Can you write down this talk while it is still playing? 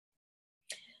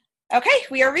Okay,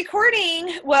 we are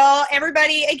recording. Well,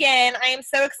 everybody, again, I am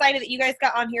so excited that you guys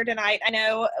got on here tonight. I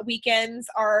know weekends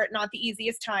are not the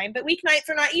easiest time, but weeknights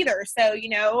are not either. So,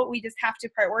 we just have to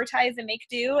prioritize and make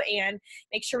do and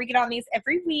make sure we get on these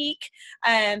every week.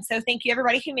 So thank you,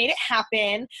 everybody who made it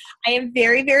happen. I am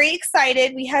very, very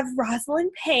excited. We have Rosalyn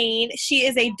Payne. She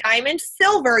is a diamond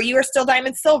silver. You are still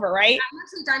diamond silver, right? I'm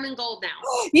actually diamond gold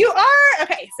now. You are?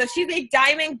 Okay, so she's a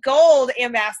diamond gold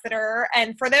ambassador.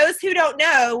 And for those who don't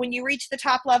know, when you reach the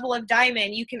top level of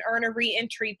diamond, you can earn a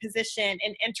re-entry position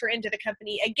and enter into the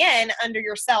company again under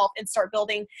yourself and start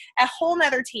building a whole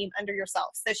nother team under yourself.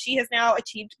 So she has now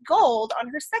achieved gold on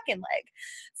her second leg.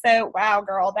 So wow,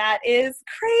 girl, that is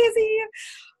crazy.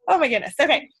 Oh my goodness.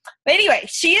 Okay. But anyway,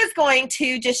 she is going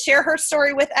to just share her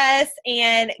story with us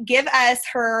and give us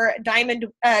her diamond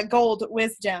gold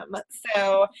wisdom.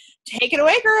 So take it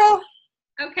away, girl.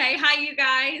 Okay. Hi, you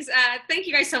guys. Thank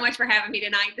you guys so much for having me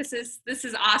tonight. This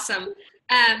is awesome.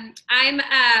 I'm,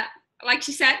 like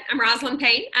she said, I'm Rosalyn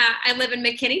Payne. I live in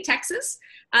McKinney, Texas.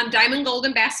 I'm diamond gold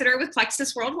ambassador with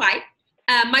Plexus worldwide.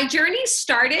 My journey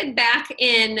started back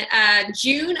in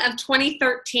June of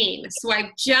 2013. So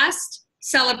I've just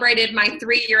celebrated my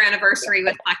 3-year anniversary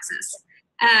with Plexus.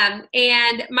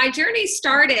 And my journey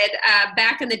started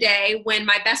back in the day when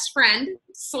my best friend,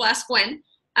 Celeste Gwynn,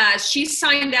 she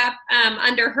signed up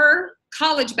under her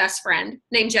college best friend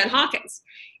named Jen Hawkins.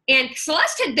 And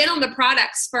Celeste had been on the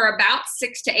products for about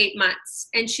 6 to 8 months.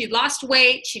 And she lost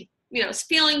weight. She was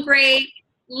feeling great,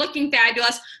 looking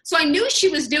fabulous. So I knew she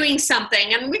was doing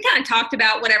something. And we kind of talked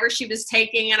about whatever she was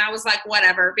taking. And I was like,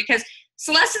 whatever, because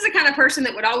Celeste is the kind of person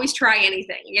that would always try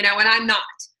anything, and I'm not.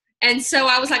 And so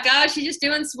I was like, oh, she's just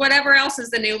doing whatever else is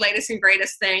the new latest and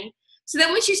greatest thing. So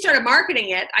then when she started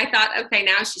marketing it, I thought, okay,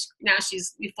 now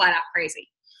she's flat out crazy.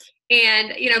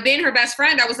 And, being her best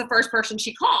friend, I was the first person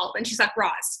she called. And she's like,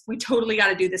 Roz, we totally got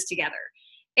to do this together.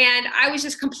 And I was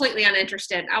just completely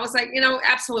uninterested. I was like,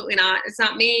 absolutely not. It's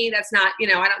not me. That's not, I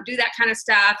don't do that kind of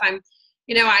stuff. I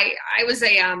was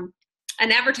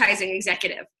an advertising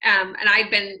executive. And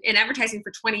I've been in advertising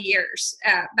for 20 years,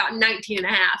 about 19 and a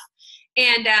half.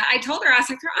 And I told her, I was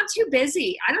like, I'm too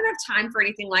busy. I don't have time for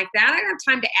anything like that. I don't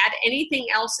have time to add anything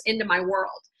else into my world.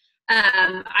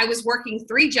 I was working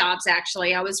 3 jobs,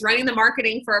 actually. I was running the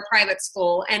marketing for a private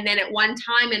school. And then at one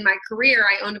time in my career,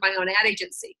 I owned my own ad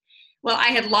agency. Well, I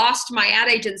had lost my ad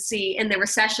agency in the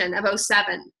recession of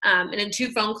 2007. And in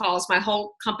 2 phone calls, my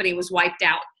whole company was wiped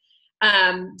out.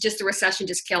 Just the recession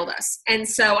just killed us. And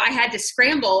so I had to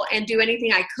scramble and do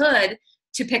anything I could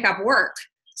to pick up work.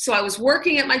 So I was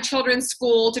working at my children's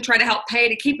school to try to help pay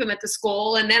to keep them at the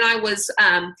school. And then I was,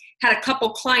 had a couple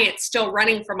clients still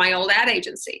running for my old ad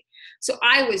agency. So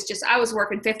I was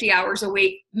working 50 hours a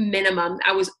week minimum.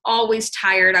 I was always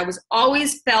tired. I was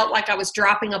always felt like I was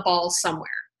dropping a ball somewhere.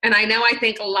 And I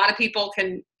think a lot of people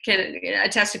can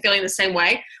attest to feeling the same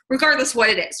way, regardless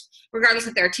what it is, regardless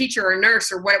if they're a teacher or a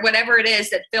nurse or whatever it is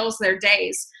that fills their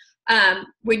days.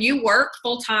 When you work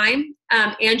full time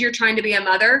and you're trying to be a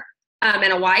mother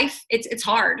and a wife, it's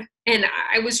hard. And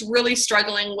I was really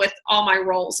struggling with all my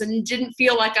roles and didn't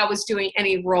feel like I was doing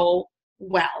any role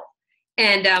well.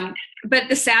 And but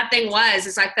the sad thing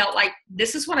is I felt like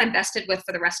this is what I'm vested with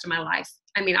for the rest of my life.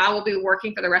 I will be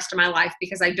working for the rest of my life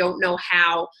because I don't know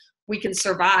how we can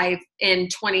survive in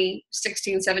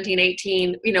 2016, 17,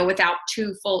 18, without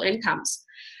 2 full incomes.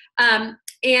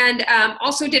 And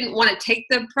also didn't want to take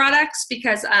the products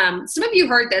because some of you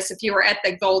heard this if you were at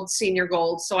the Gold Senior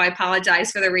Gold, so I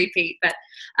apologize for the repeat. But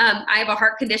I have a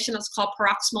heart condition that's called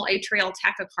paroxysmal atrial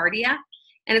tachycardia.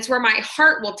 And it's where my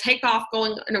heart will take off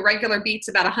going in irregular beats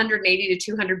about 180 to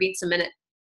 200 beats a minute.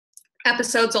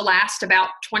 Episodes will last about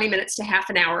 20 minutes to half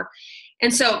an hour.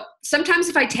 And so sometimes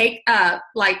if I take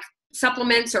like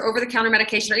supplements or over-the-counter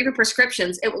medication or even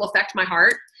prescriptions, it will affect my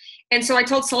heart. And so I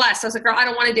told Celeste, I was like, girl, I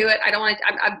don't want to do it.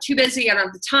 I'm too busy. I don't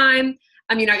have the time.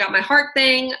 I got my heart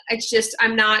thing. It's just,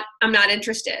 I'm not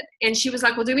interested. And she was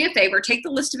like, well, do me a favor, take the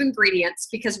list of ingredients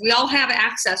because we all have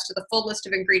access to the full list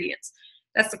of ingredients.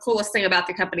 That's the coolest thing about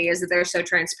the company is that they're so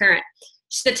transparent.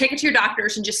 She said, take it to your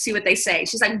doctors and just see what they say.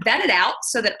 She's like, vet it out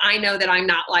so that I know that I'm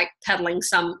not like peddling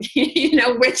some,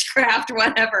 witchcraft,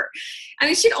 whatever.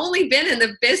 She'd only been in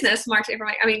the business March, April,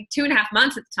 2.5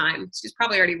 months at the time. She's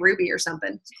probably already Ruby or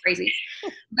something. It's crazy.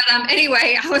 But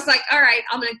anyway, I was like, all right,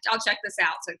 I'll check this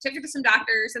out. So I took her to some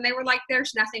doctors and they were like,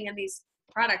 there's nothing in these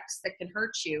products that can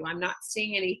hurt you. I'm not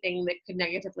seeing anything that could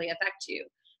negatively affect you.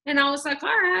 And I was like, all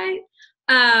right.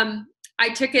 I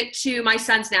took it to my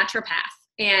son's naturopath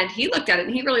and he looked at it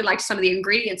and he really liked some of the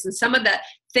ingredients and some of the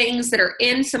things that are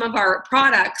in some of our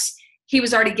products he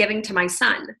was already giving to my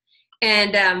son.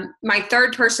 And my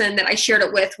third person that I shared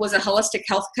it with was a holistic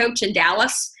health coach in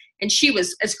Dallas. And she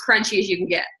was as crunchy as you can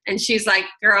get. And she's like,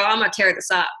 girl, I'm going to tear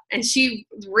this up. And she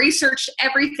researched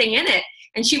everything in it.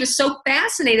 And she was so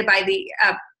fascinated by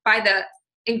the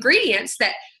ingredients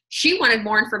that she wanted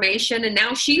more information. And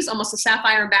now she's almost a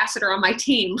Sapphire ambassador on my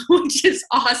team, which is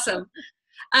awesome.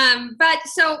 But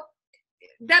so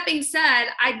that being said,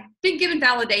 I've been given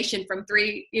validation from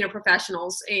 3,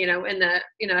 professionals, in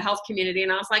the health community.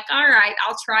 And I was like, all right,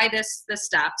 I'll try this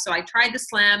stuff. So I tried the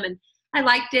Slim and I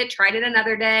liked it, tried it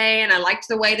another day. And I liked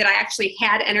the way that I actually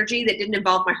had energy that didn't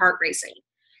involve my heart racing.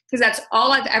 Because that's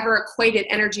all I've ever equated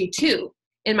energy to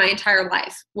in my entire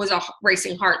life was a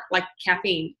racing heart, like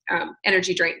caffeine,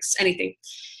 energy drinks, anything.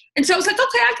 And so I was like,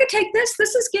 okay, I could take this.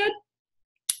 This is good.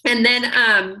 And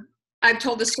then, I've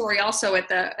told the story also at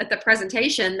the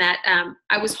presentation that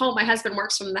I was home. My husband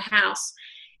works from the house,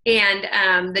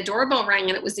 and the doorbell rang,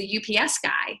 and it was the UPS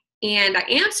guy. And I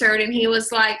answered, and he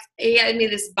was like, he had me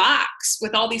this box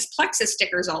with all these Plexus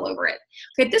stickers all over it.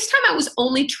 Okay, this time I was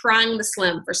only trying the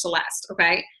Slim for Celeste.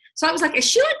 Okay, so I was like, is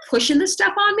she like pushing this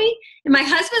stuff on me? And my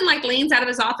husband like leans out of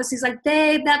his office. He's like,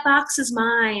 babe, that box is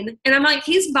mine. And I'm like,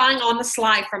 he's buying on the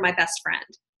slide from my best friend.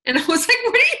 And I was like,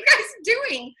 what are you guys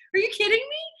doing? Are you kidding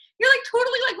me? You're like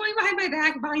totally like going behind my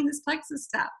back buying this Plexus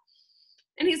stuff.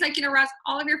 And he's like, Ross,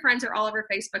 all of your friends are all over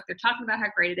Facebook. They're talking about how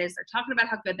great it is. They're talking about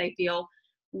how good they feel.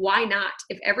 Why not?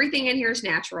 If everything in here is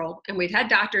natural, and we've had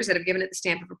doctors that have given it the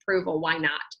stamp of approval, why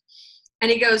not? And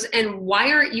he goes, and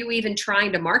why aren't you even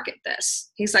trying to market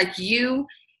this? He's like, you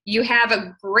have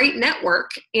a great network,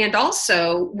 and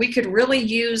also we could really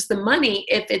use the money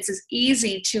if it's as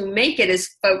easy to make it as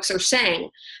folks are saying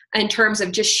in terms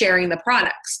of just sharing the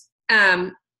products.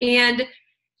 And,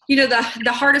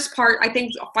 the hardest part, I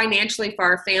think, financially for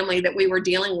our family that we were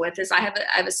dealing with is I have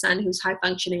a son who's high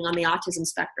functioning on the autism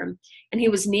spectrum, and he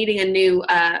was needing a new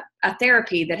a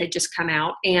therapy that had just come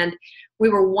out. And we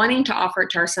were wanting to offer it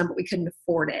to our son, but we couldn't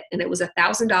afford it. And it was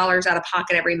 $1,000 out of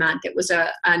pocket every month. It was a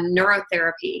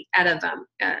neurotherapy out of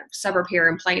a suburb here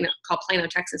in Plano called Plano,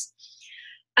 Texas.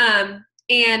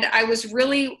 And I was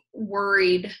really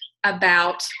worried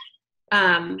about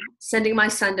sending my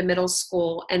son to middle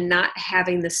school and not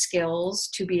having the skills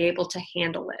to be able to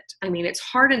handle it. I mean, it's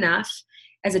hard enough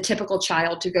as a typical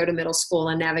child to go to middle school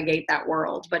and navigate that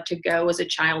world, but to go as a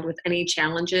child with any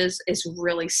challenges is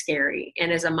really scary.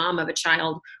 And as a mom of a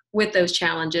child with those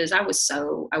challenges, I was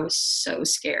so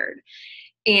scared.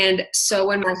 And so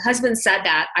when my husband said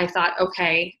that, I thought,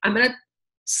 okay, I'm going to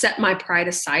set my pride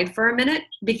aside for a minute,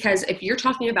 because if you're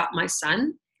talking about my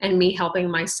son and me helping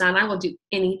my son, I will do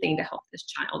anything to help this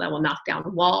child. I will knock down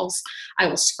walls. I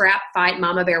will scrap fight.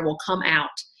 Mama bear will come out,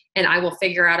 and I will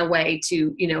figure out a way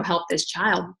to, help this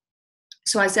child.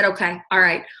 So I said, okay, all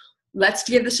right, let's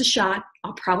give this a shot.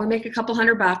 I'll probably make a couple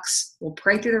 $100. We'll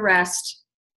pray through the rest.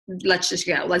 Let's just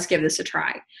go. Let's give this a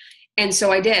try. And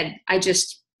so I did. I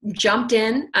just jumped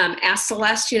in, asked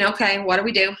Celeste, okay, what do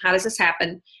we do? How does this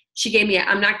happen? She gave me,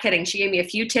 I'm not kidding. She gave me a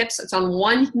few tips. It's on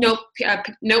one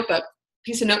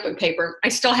piece of notebook paper. I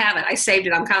still have it. I saved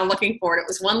it. I'm kind of looking for it. It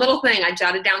was one little thing. I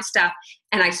jotted down stuff,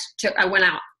 and I went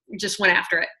out, just went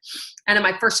after it. And in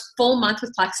my first full month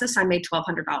with Plexus, I made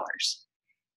 $1,200.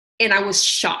 And I was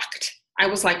shocked. I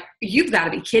was like, you've got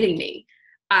to be kidding me.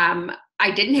 I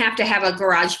didn't have to have a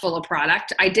garage full of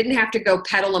product. I didn't have to go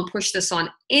pedal and push this on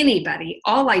anybody.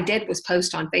 All I did was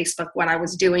post on Facebook what I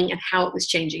was doing and how it was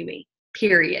changing me,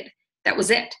 period. That was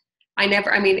it. And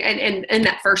in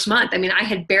that first month, I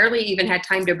had barely even had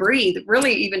time to breathe,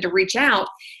 really even to reach out.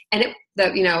 And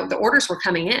the orders were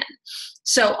coming in.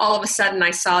 So all of a sudden I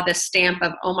saw this stamp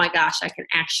of, oh my gosh, I can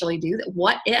actually do that.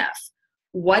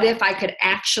 What if I could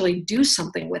actually do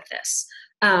something with this?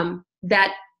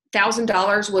 That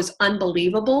 $1,000 was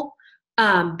unbelievable,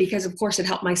 because of course it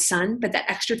helped my son, but that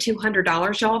extra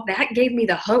 $200, y'all, that gave me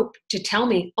the hope to tell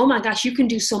me, oh my gosh, you can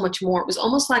do so much more. It was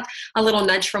almost like a little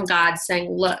nudge from God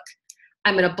saying, look,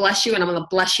 I'm going to bless you, and I'm going to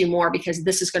bless you more, because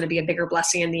this is going to be a bigger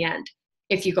blessing in the end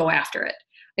if you go after it.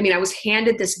 I was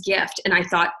handed this gift, and I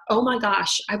thought, oh my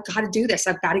gosh, I've got to do this.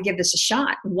 I've got to give this a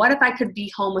shot. What if I could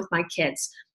be home with my kids?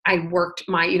 I worked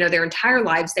their entire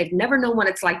lives. They've never known what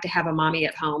it's like to have a mommy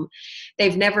at home.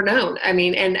 They've never known.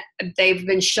 And they've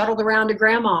been shuttled around to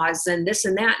grandma's and this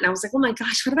and that. And I was like, oh my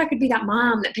gosh, what if I could be that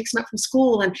mom that picks them up from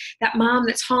school, and that mom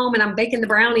that's home and I'm baking the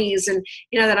brownies, and,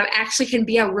 that I actually can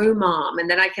be a room mom, and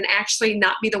that I can actually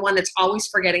not be the one that's always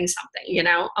forgetting something,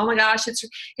 Oh my gosh,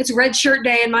 it's red shirt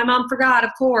day and my mom forgot,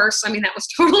 of course. That was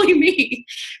totally me.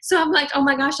 So I'm like, oh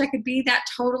my gosh, I could be that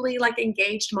totally like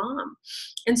engaged mom.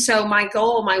 And so my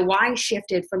goal, my why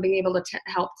shifted from being able to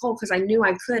help Cole, because I knew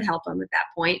I could help him at that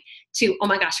point, to, oh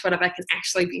my gosh, what if I can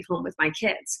actually be home with my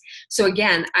kids? So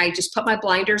again, I just put my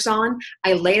blinders on.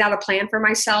 I laid out a plan for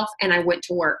myself and I went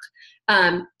to work.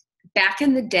 Back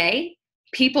in the day,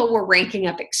 people were ranking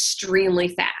up extremely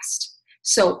fast.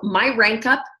 So my rank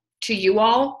up to you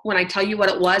all, when I tell you what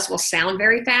it was, will sound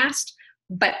very fast,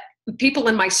 but people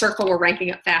in my circle were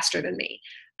ranking up faster than me.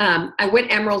 I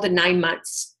went Emerald in 9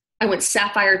 months. I went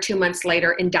Sapphire 2 months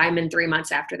later, and Diamond 3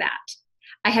 months after that.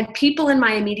 I had people in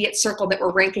my immediate circle that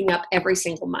were ranking up every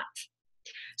single month.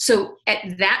 So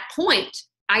at that point,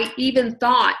 I even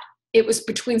thought it was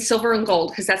between silver and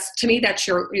gold, because that's, to me, that's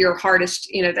your hardest,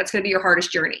 that's going to be your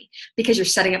hardest journey, because you're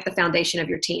setting up the foundation of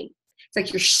your team. It's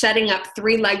like you're setting up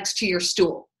 3 legs to your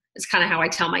stool. Is kind of how I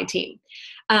tell my team.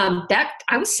 That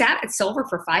I was sat at silver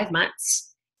for 5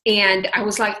 months, and I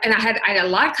was like, and I had a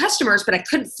lot of customers, but I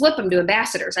couldn't flip them to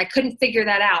ambassadors. I couldn't figure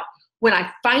that out. When I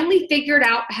finally figured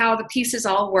out how the pieces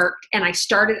all worked, and I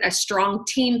started a strong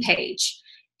team page,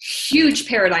 huge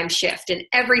paradigm shift, and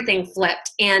everything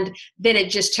flipped, and then it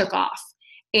just took off.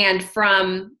 And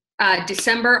from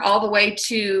December all the way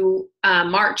to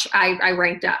March, I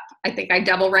ranked up. I think I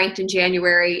double ranked in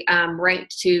January,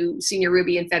 ranked to Senior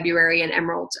Ruby in February, and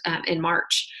Emerald in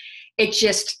March. It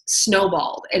just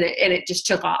snowballed, and it just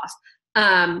took off.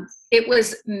 It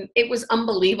was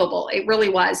unbelievable. It really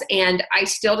was. And I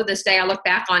still, to this day, I look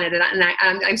back on it, and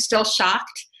I'm still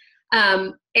shocked.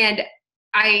 And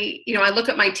I look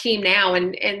at my team now,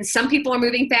 and some people are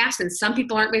moving fast and some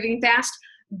people aren't moving fast,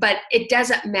 but it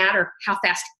doesn't matter how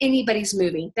fast anybody's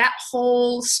moving. That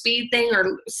whole speed thing,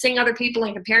 or seeing other people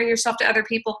and comparing yourself to other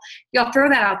people, you'll throw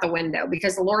that out the window,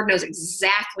 because the Lord knows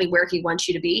exactly where he wants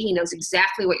you to be. He knows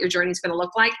exactly what your journey is going to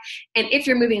look like. And if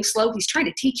you're moving slow, he's trying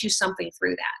to teach you something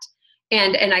through that.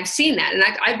 And I've seen that. And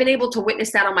I've been able to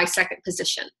witness that on my second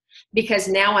position, because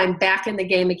now I'm back in the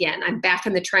game again. I'm back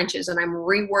in the trenches, and I'm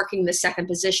reworking the second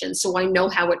position. So I know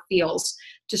how it feels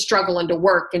to struggle and to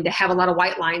work and to have a lot of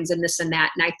white lines and this and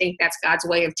that. And I think that's God's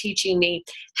way of teaching me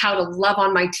how to love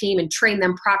on my team and train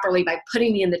them properly by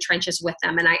putting me in the trenches with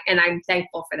them. And I'm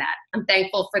thankful for that. I'm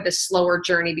thankful for the slower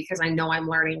journey, because I know I'm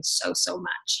learning so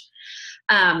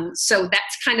much. So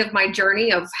that's kind of my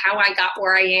journey of how I got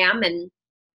where I am. And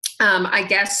I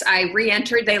guess I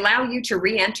re-entered. They allow you to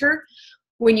re-enter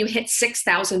when you hit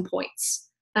 6,000 points.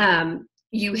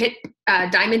 You hit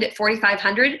Diamond at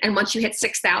 4,500, and once you hit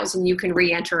 6,000, you can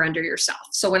re-enter under yourself.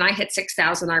 So when I hit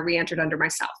 6,000, I re-entered under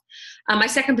myself. My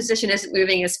second position isn't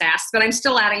moving as fast, but I'm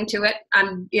still adding to it.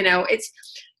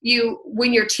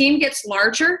 When your team gets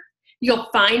larger, you'll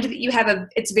find that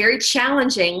it's very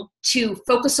challenging to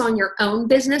focus on your own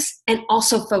business and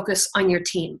also focus on your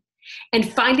team.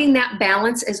 And finding that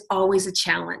balance is always a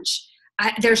challenge.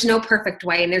 There's no perfect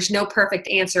way, and there's no perfect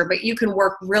answer, but you can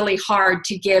work really hard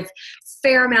to give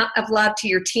fair amount of love to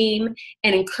your team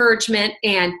and encouragement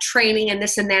and training and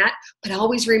this and that. But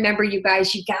always remember, you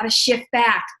guys, you got to shift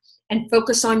back and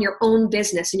focus on your own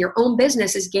business. And your own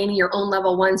business is gaining your own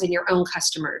level ones and your own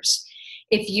customers.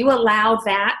 If you allow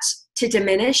that to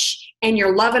diminish, and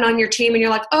you're loving on your team, and you're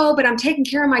like, oh, but I'm taking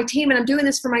care of my team, and I'm doing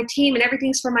this for my team, and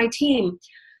everything's for my team.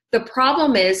 The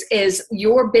problem is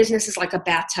your business is like a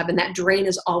bathtub, and that drain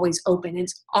is always open.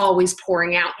 It's always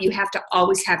pouring out. You have to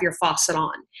always have your faucet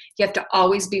on. You have to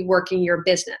always be working your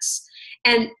business.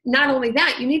 And not only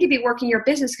that, you need to be working your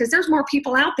business because there's more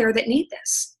people out there that need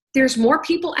this. There's more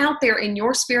people out there in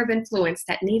your sphere of influence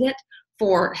that need it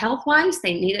for health-wise.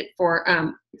 They need it for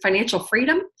financial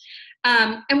freedom.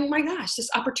 And oh my gosh, this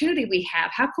opportunity we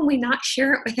have, how can we not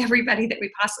share it with everybody that we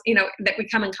possibly, that we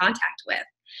come in contact with?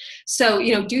 So,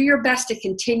 do your best to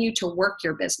continue to work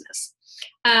your business.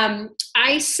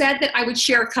 I said that I would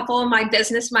share a couple of my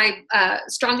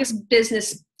strongest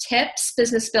business tips,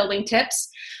 business building tips.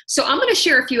 So I'm going to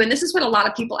share a few, and this is what a lot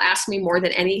of people ask me more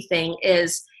than anything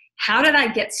is, how did I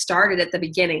get started at the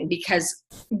beginning? Because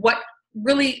what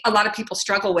really a lot of people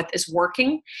struggle with is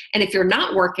working. And if you're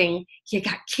not working, you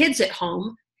got kids at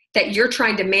home that you're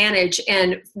trying to manage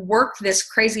and work this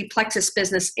crazy Plexus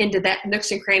business into that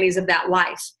nooks and crannies of that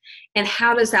life. And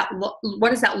how does that look? What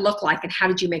does that look like? And how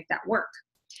did you make that work?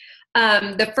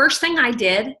 The first thing I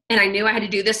did, and I knew I had to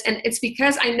do this, and it's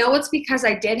because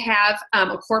I did have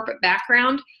a corporate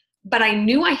background, but I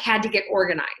knew I had to get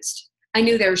organized. I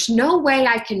knew there's no way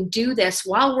I can do this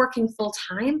while working full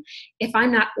time if I'm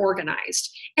not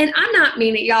organized. And I'm not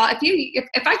meaning, y'all,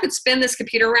 if I could spin this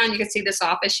computer around, you could see this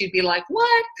office, you'd be like,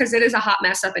 what? Because it is a hot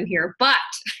mess up in here. But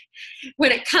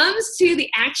when it comes to the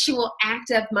actual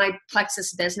act of my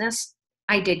Plexus business,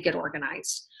 I did get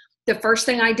organized. the first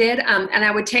thing I did, and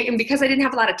I would take, and because I didn't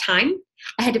have a lot of time,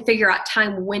 I had to figure out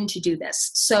time when to do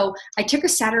this. So I took a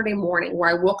Saturday morning where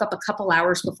I woke up a couple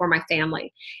hours before my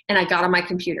family, and I got on my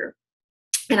computer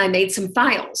and I made some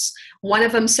files. One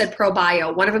of them said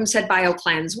ProBio, one of them said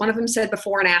BioCleanse, one of them said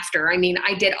before and after. I mean,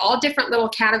 I did all different little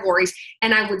categories,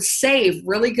 and I would save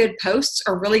really good posts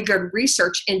or really good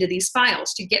research into these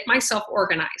files to get myself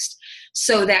organized.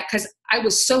 So that, because I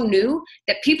was so new,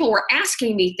 that people were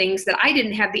asking me things that I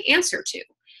didn't have the answer to.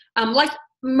 Like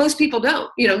most people don't,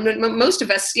 most of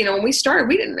us, when we started,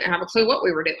 we didn't have a clue what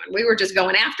we were doing. We were just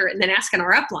going after it and then asking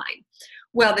our upline.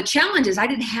 Well, the challenge is I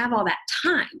didn't have all that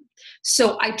time.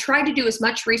 So I tried to do as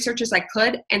much research as I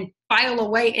could and file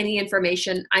away any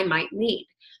information I might need,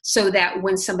 so that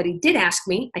when somebody did ask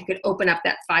me, I could open up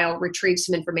that file, retrieve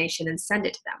some information, and send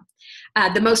it to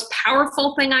them. The most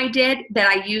powerful thing I did that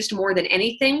I used more than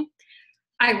anything,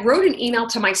 I wrote an email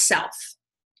to myself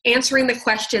answering the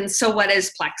question, so what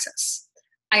is Plexus?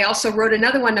 I also wrote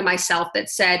another one to myself that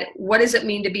said, what does it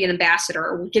mean to be an ambassador?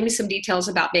 Or give me some details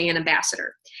about being an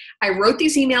ambassador. I wrote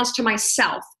these emails to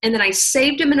myself, and then I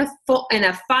saved them in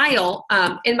a file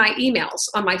in my emails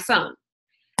on my phone.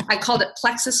 I called it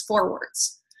Plexus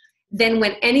Forwards. Then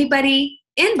when anybody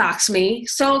inboxed me,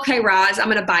 so, okay, Roz, I'm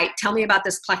going to bite. Tell me about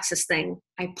this Plexus thing.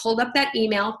 I pulled up that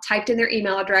email, typed in their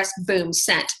email address, boom,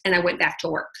 sent, and I went back to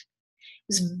work.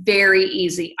 It was very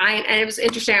easy. And it was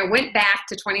interesting. I went back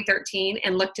to 2013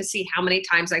 and looked to see how many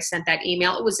times I sent that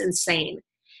email. It was insane.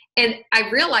 And I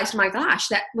realized, my gosh,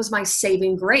 that was my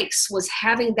saving grace, was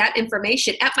having that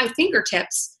information at my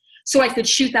fingertips so I could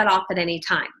shoot that off at any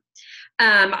time.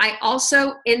 I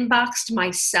also inboxed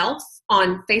myself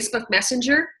on Facebook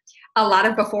Messenger a lot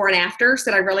of before and afters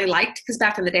that I really liked, because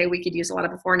back in the day we could use a lot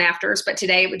of before and afters, but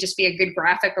today it would just be a good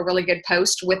graphic, a really good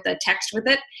post with the text with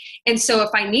it. And so if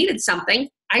I needed something,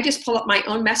 I just pull up my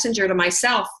own messenger to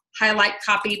myself, highlight,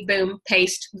 copy, boom,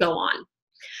 paste, go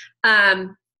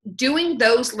on. Doing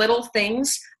those little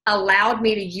things allowed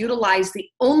me to utilize the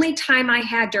only time I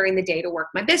had during the day to work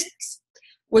my business,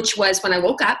 which was when I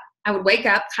woke up. I would wake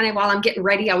up kind of while I'm getting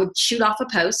ready, I would shoot off a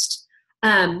post.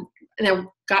 And I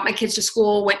got my kids to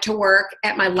school, went to work.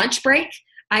 At my lunch break,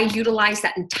 I utilized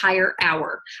that entire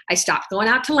hour. I stopped going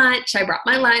out to lunch. I brought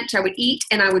my lunch. I would eat,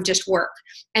 and I would just work.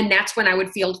 And that's when I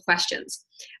would field questions.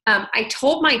 I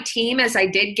told my team, as I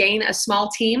did gain a small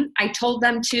team, I told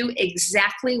them to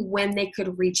exactly when they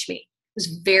could reach me. I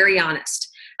was very honest.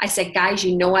 I said, guys,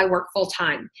 I work full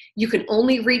time. You can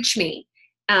only reach me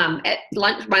at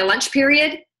my lunch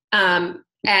period, and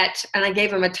I gave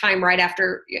them a time right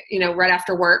after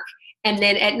work. And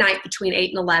then at night between 8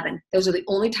 and 11. Those are the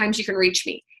only times you can reach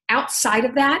me. Outside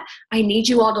of that, I need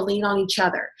you all to lean on each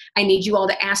other. I need you all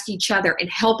to ask each other and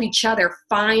help each other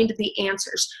find the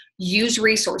answers. Use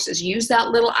resources. Use that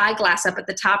little eyeglass up at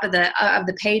the top of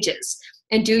the pages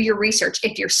and do your research.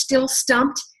 If you're still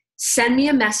stumped, send me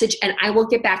a message and I will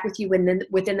get back with you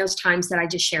within those times that I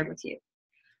just shared with you.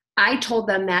 I told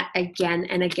them that again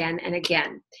and again and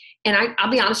again. And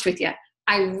I'll be honest with you,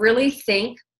 I really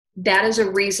think that is a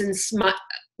reason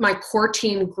my core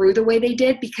team grew the way they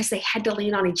did, because they had to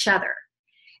lean on each other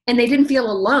and they didn't feel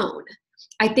alone.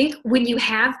 I think when you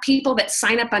have people that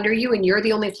sign up under you and you're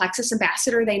the only Plexus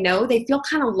ambassador they know, they feel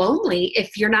kind of lonely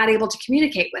if you're not able to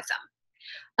communicate with them.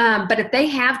 But if they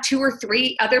have 2 or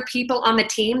 3 other people on the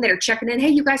team that are checking in, hey,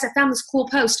 you guys, I found this cool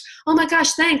post. Oh my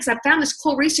gosh, thanks. I found this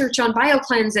cool research on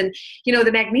BioCleanse, and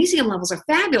the magnesium levels are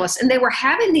fabulous. And they were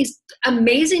having these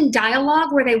amazing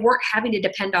dialogue where they weren't having to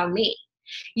depend on me.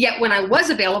 Yet when I was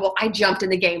available, I jumped in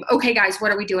the game. Okay, guys,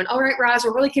 what are we doing? All right, Roz,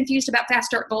 we're really confused about Fast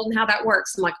Start Gold and how that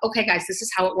works. I'm like, okay, guys, this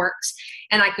is how it works.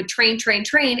 And I could train.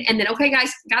 And then, okay,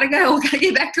 guys, gotta go. Gotta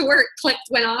get back to work. Click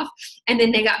went off. And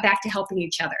then they got back to helping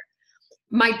each other.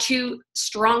 My 2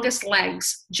 strongest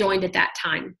legs joined at that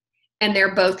time. And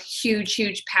they're both huge,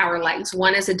 huge power legs.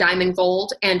 One is a diamond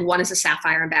gold and one is a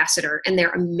sapphire ambassador. And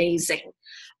they're amazing.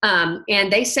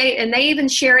 And they say, and they even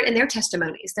share it in their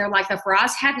testimonies. They're like, if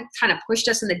Roz hadn't kind of pushed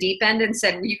us in the deep end and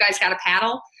said, well, you guys got to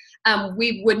paddle,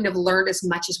 we wouldn't have learned as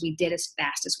much as we did, as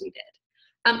fast as we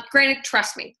did. Granted,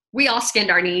 trust me, we all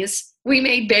skinned our knees. We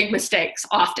made big mistakes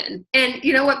often. And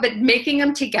you know what? But making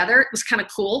them together was kind of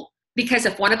cool, because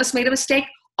if one of us made a mistake,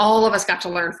 all of us got to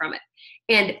learn from it.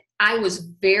 And I was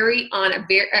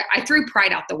I threw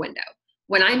pride out the window.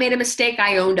 When I made a mistake,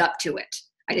 I owned up to it.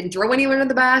 I didn't throw anyone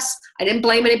under the bus. I didn't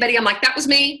blame anybody. I'm like, that was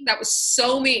me. That was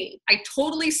so me. I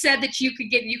totally said that you could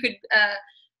get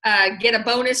a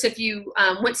bonus if you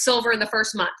went silver in the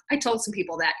first month. I told some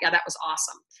people that. Yeah, that was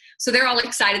awesome. So they're all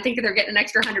excited, thinking they're getting an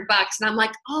extra $100. And I'm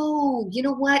like, oh, you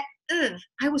know what? ugh,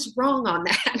 I was wrong on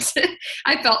that.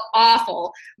 I felt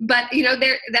awful. But,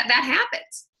 that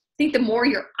happens. I think the more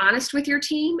you're honest with your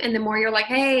team and the more you're like,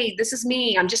 hey, this is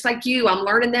me. I'm just like you. I'm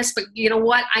learning this. But you know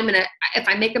what? If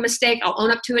I make a mistake, I'll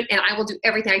own up to it and I will do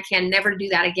everything I can never to do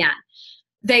that again.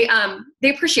 They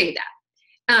appreciated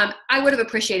that. I would have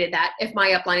appreciated that if my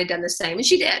upline had done the same. And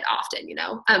she did often,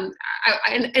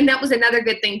 and that was another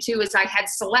good thing too, is I had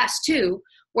Celeste too,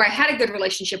 where I had a good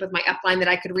relationship with my upline that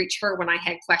I could reach her when I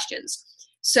had questions.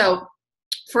 So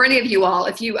for any of you all,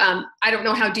 if you, I don't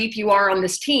know how deep you are on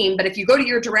this team, but if you go to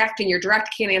your direct and your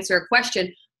direct can't answer a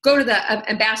question, go to the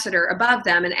ambassador above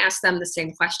them and ask them the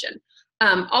same question.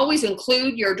 Always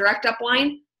include your direct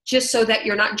upline, just so that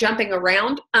you're not jumping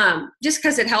around, just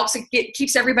because it helps. It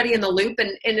keeps everybody in the loop,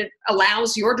 and it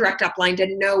allows your direct upline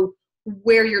to know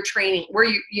where you're training, where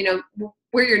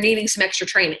where you're needing some extra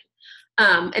training.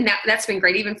 And that's been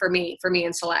great, even for me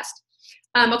and Celeste.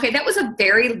 Okay, that was a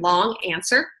very long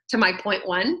answer to my point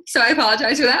one, so I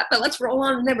apologize for that, but let's roll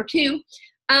on to number two.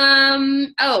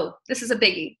 This is a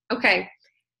biggie. Okay,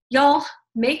 y'all,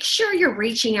 make sure you're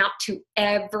reaching out to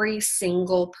every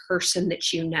single person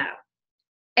that you know.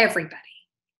 Everybody.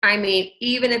 I mean,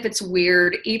 even if it's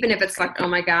weird, even if it's like, oh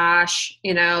my gosh,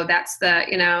 that's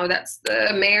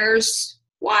the mayor's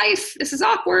wife. This is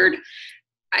awkward.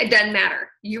 It doesn't matter.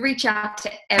 You reach out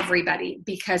to everybody,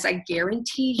 because I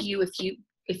guarantee you,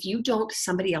 if you don't,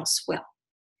 somebody else will.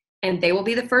 And they will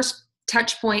be the first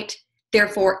touch point.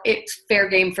 Therefore, it's fair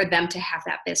game for them to have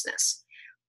that business.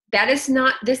 That is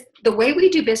not the way we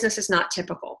do business is not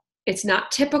typical. It's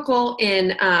not typical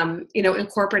in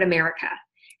corporate America.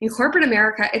 In corporate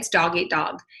America, it's dog eat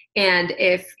dog. And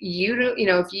if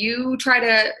you try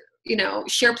to,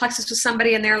 share Plexus with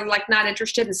somebody and they're like not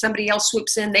interested and somebody else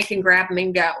swoops in, they can grab them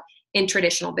and go in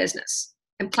traditional business.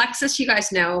 And Plexus, you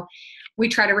guys know, we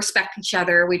try to respect each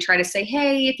other. We try to say,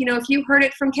 hey, if you heard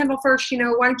it from Kendall first,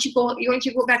 why don't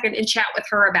you go back and chat with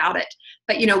her about it?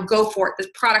 But, go for it. The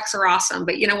products are awesome.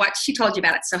 But you know what? She told you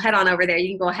about it. So head on over there. You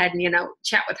can go ahead and,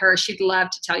 chat with her. She'd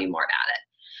love to tell you more about it.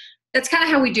 That's kind of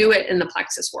how we do it in the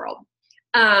Plexus world,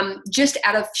 just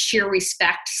out of sheer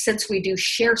respect, since we do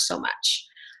share so much.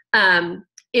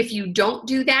 If you don't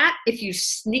do that, if you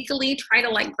sneakily try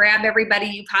to grab everybody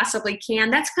you possibly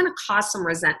can, that's going to cause some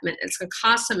resentment. It's going to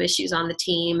cause some issues on the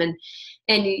team. And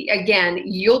again,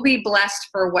 you'll be blessed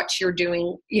for what you're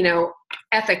doing,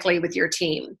 ethically with your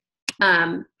team.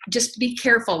 Just be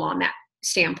careful on that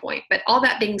standpoint. But all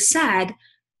that being said,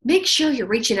 make sure you're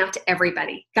reaching out to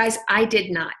everybody. Guys, I did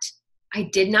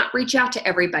not reach out to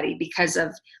everybody because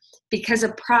of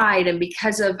pride and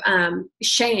because of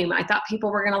shame. I thought people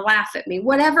were going to laugh at me,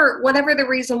 whatever the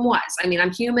reason was. I mean,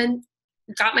 I'm human,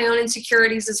 got my own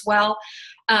insecurities as well.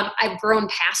 I've grown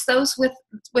past those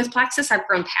with Plexus. I've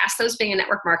grown past those being in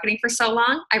network marketing for so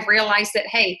long. I've realized that,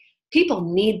 hey, people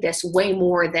need this way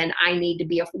more than I need to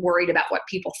be worried about what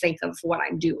people think of what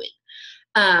I'm doing.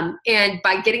 And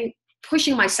by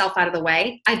pushing myself out of the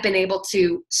way, I've been able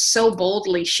to so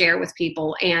boldly share with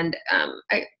people, and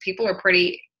people are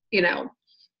pretty,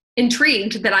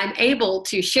 intrigued that I'm able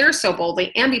to share so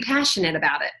boldly and be passionate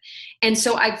about it. And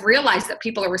so I've realized that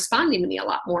people are responding to me a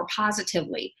lot more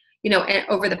positively,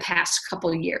 over the past couple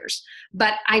of years.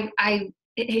 But I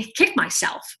kick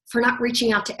myself for not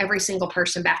reaching out to every single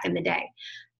person back in the day.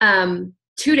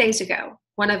 2 days ago,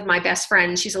 one of my best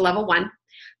friends, she's a level 1,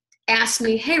 asked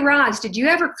me, hey, Roz, did you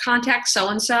ever contact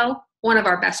so-and-so, one of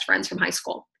our best friends from high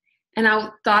school? And I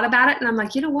thought about it, and I'm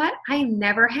like, you know what? I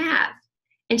never have.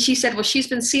 And she said, well, she's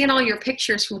been seeing all your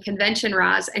pictures from convention,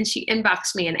 Roz, and she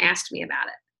inboxed me and asked me about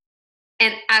it.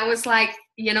 And I was like,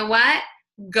 you know what?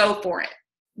 Go for it.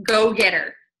 Go get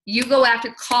her. You go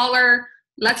after, call her.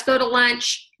 Let's go to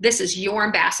lunch. This is your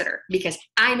ambassador, because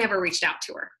I never reached out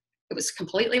to her. It was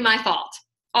completely my fault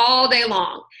all day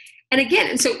long. And again,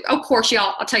 and so of course,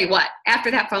 y'all, I'll tell you what,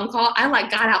 after that phone call, I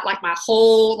got out my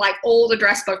whole old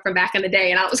address book from back in the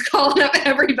day, and I was calling up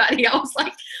everybody. I was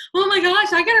like, oh my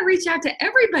gosh, I got to reach out to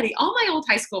everybody, all my old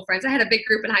high school friends. I had a big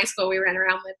group in high school we ran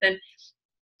around with, and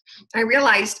I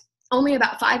realized only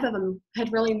about 5 of them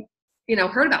had really,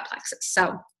 heard about Plexus.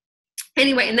 So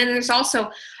anyway, and then there's also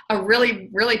a really,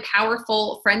 really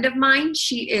powerful friend of mine.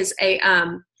 She is a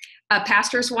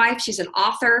pastor's wife. She's an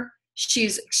author.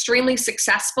 She's extremely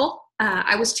successful.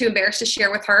 I was too embarrassed to share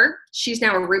with her. She's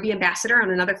now a Ruby ambassador on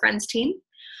another friend's team.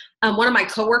 One of my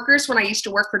coworkers, when I used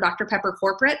to work for Dr. Pepper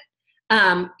Corporate,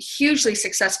 hugely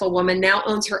successful woman, now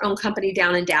owns her own company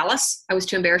down in Dallas. I was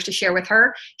too embarrassed to share with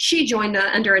her. She joined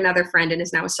under another friend and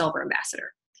is now a silver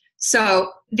ambassador.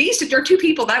 So these are 2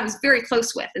 people that I was very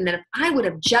close with. And then if I would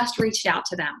have just reached out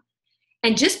to them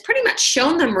and just pretty much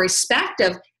shown them respect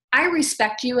of, I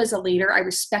respect you as a leader. I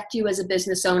respect you as a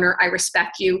business owner. I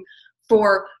respect you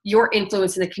for your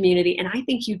influence in the community. And I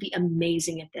think you'd be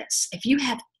amazing at this. If you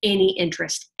have any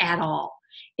interest at all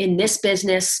in this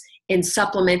business, in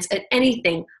supplements, at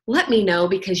anything, let me know,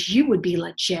 because you would be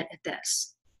legit at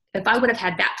this. If I would have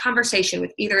had that conversation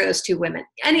with either of those two women,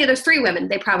 any of those three women,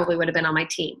 they probably would have been on my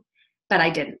team, but I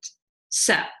didn't.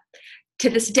 So to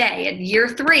this day, at year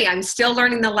 3, I'm still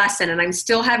learning the lesson, and I'm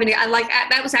still having to,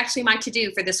 that was actually my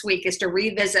to-do for this week, is to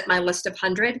revisit my list of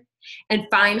 100 and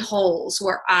find holes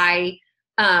where I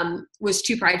was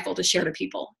too prideful to share to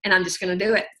people. And I'm just going to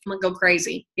do it. I'm going to go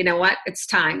crazy. You know what? It's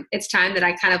time. It's time that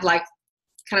I kind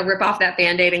of rip off that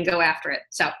Band-Aid and go after it.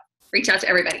 So reach out to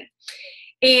everybody.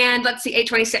 And let's see,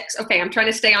 8:26. Okay, I'm trying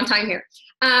to stay on time here.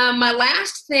 My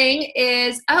last thing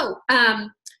is,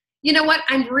 you know what?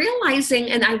 I'm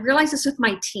realizing, and I realize this with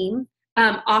my team,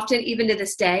 often even to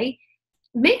this day,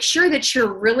 make sure that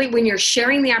you're really, when you're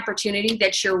sharing the opportunity,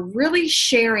 that you're really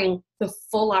sharing the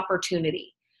full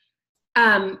opportunity.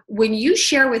 When you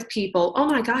share with people, oh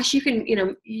my gosh, you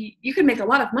can make a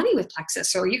lot of money with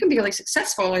Plexus, or you can be really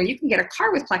successful, or you can get a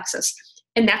car with Plexus.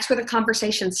 And that's where the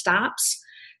conversation stops.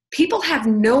 People have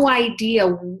no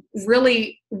idea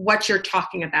really what you're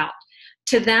talking about.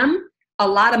 To them, a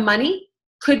lot of money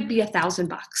could be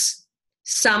 $1,000.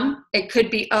 Some, it could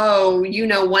be,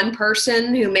 one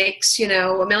person who makes,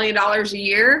 $1 million a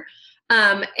year.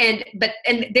 And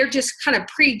they're just kind of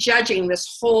prejudging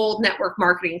this whole network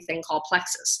marketing thing called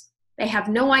Plexus. They have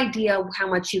no idea how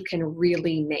much you can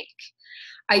really make.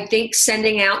 I think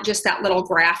sending out just that little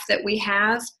graph that we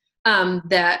have,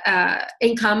 the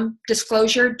income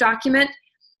disclosure document,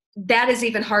 that is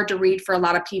even hard to read for a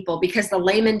lot of people, because the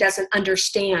layman doesn't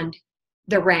understand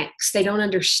the ranks. They don't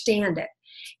understand it.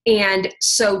 And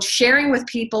so sharing with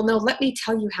people, no, let me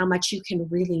tell you how much you can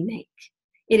really make.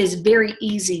 It is very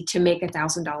easy to make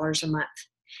 $1,000 a month.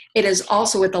 It is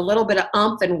also, with a little bit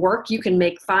of and work, you can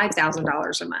make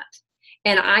 $5,000 a month.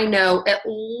 And I know at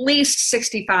least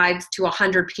 65 to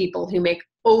 100 people who make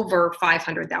over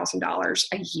 $500,000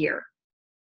 a year.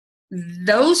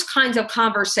 Those kinds of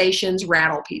conversations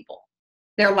rattle people.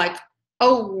 They're like,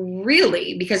 oh,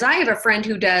 really? Because I have a friend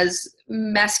who does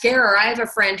mascara, or I have a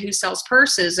friend who sells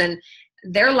purses, and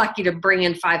they're lucky to bring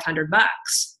in $500.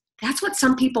 That's what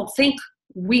some people think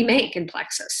we make in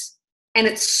Plexus. And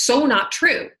it's so not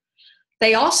true.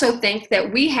 They also think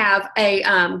that we have a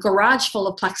garage full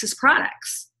of Plexus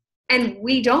products, and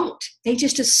we don't. They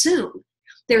just assume.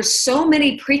 There's so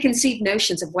many preconceived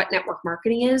notions of what network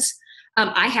marketing is.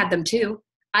 I had them too.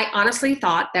 I honestly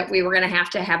thought that we were going to have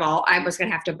I was going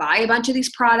to have to buy a bunch of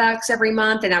these products every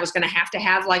month, and I was going to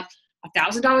have like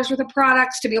 $1,000 worth of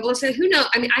products to be able to say, who knows?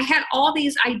 I mean, I had all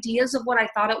these ideas of what I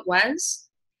thought it was,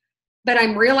 but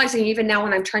I'm realizing even now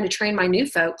when I'm trying to train my new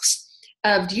folks,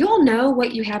 do you all know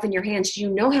what you have in your hands? Do you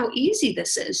know how easy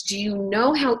this is? Do you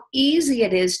know how easy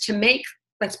it is to make,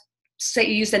 let's say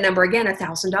you use the number again,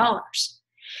 $1,000.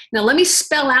 Now let me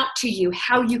spell out to you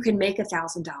how you can make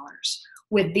 $1,000.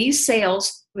 With these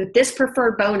sales, with this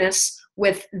preferred bonus,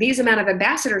 with these amount of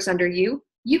ambassadors under you,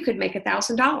 you could make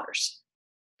 $1,000.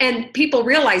 And people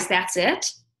realize that's it.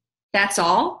 That's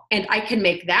all. And I can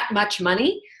make that much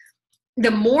money. The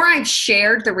more I've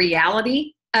shared the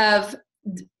reality of,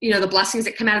 the blessings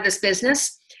that come out of this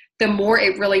business, the more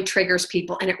it really triggers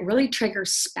people, and it really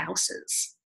triggers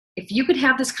spouses. If you could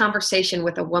have this conversation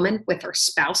with a woman with her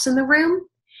spouse in the room,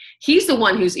 he's the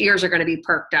one whose ears are going to be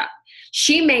perked up.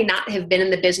 She may not have been in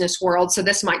the business world, so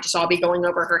this might just all be going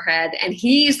over her head. And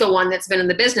he's the one that's been in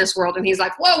the business world, and he's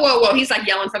like, whoa, whoa, whoa. He's like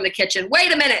yelling from the kitchen,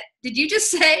 wait a minute. Did you just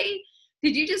say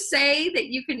that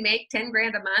you can make 10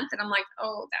 grand a month? And I'm like,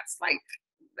 oh, that's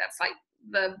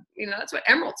what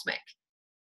emeralds make.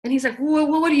 And he's like,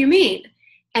 well, what do you mean?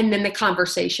 And then the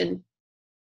conversation,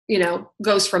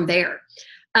 goes from there.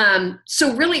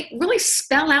 So really, really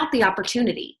spell out the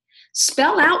opportunity.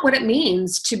 Spell out what it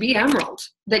means to be emerald,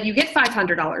 that you get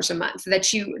 $500 a month,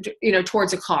 that you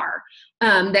towards a car,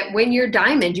 that when you're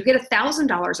diamond, you get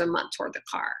 $1,000 a month toward the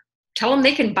car. Tell them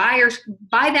they can buy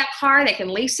that car, they can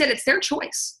lease it. It's their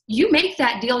choice. You make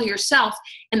that deal yourself,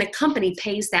 and the company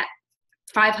pays that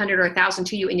 $500 or $1,000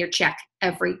 to you in your check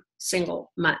every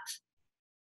single month.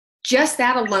 Just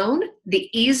that alone, the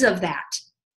ease of that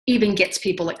even gets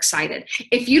people excited.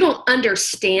 If you don't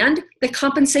understand the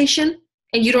compensation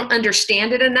and you don't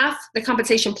understand it enough, the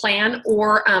compensation plan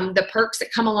or the perks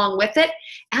that come along with it,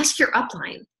 ask your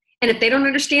upline. And if they don't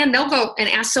understand, they'll go and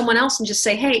ask someone else and just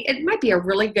say, hey, it might be a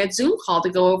really good Zoom call to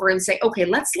go over and say, okay,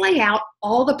 let's lay out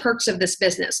all the perks of this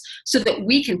business so that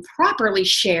we can properly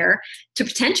share to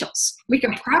potentials. We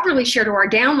can properly share to our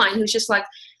downline who's just like,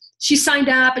 she signed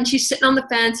up and she's sitting on the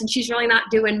fence and she's really not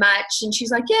doing much. And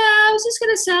she's like, yeah, I was just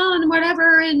going to sell and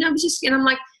whatever. And I'm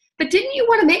like, but didn't you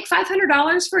want to make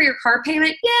 $500 for your car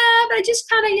payment? Yeah, but I just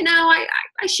kind of,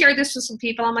 I shared this with some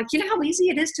people. I'm like, you know how easy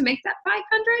it is to make that 500?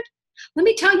 Let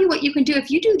me tell you what you can do. If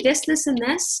you do this, this, and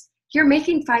this, you're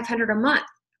making $500 a month.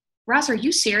 Roz, are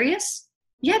you serious?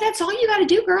 Yeah, that's all you got to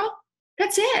do, girl.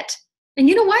 That's it. And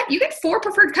you know what? You get 4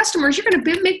 preferred customers, you're going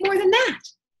to make more than that.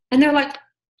 And they're like,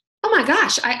 oh my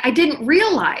gosh, I didn't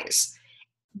realize.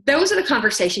 Those are the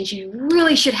conversations you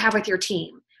really should have with your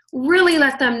team. Really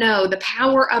let them know the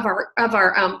power of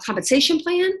our compensation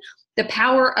plan, the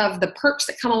power of the perks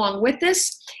that come along with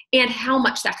this, and how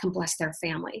much that can bless their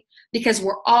family. Because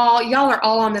y'all are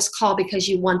all on this call because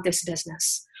you want this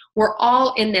business. We're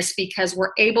all in this because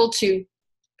we're able to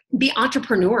be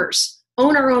entrepreneurs,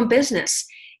 own our own business,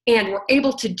 and we're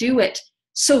able to do it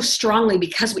so strongly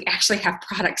because we actually have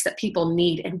products that people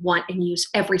need and want and use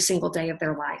every single day of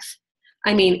their life.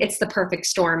 I mean, it's the perfect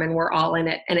storm and we're all in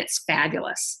it and it's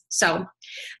fabulous. So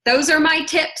those are my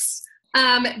tips.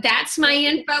 That's my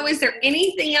info. Is there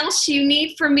anything else you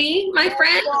need from me, my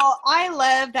friend? Well, I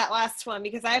love that last one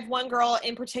because I have one girl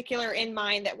in particular in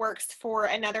mind that works for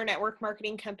another network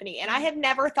marketing company. And I have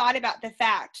never thought about the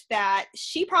fact that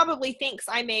she probably thinks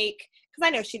I make, because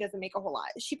I know she doesn't make a whole lot.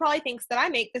 She probably thinks that I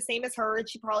make the same as her. And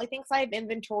she probably thinks I have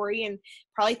inventory and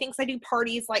probably thinks I do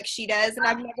parties like she does. And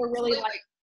I've never really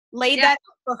laid that out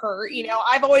for her.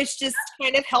 I've always just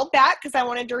kind of held back because I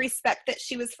wanted to respect that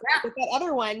she was friends with that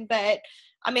other one. But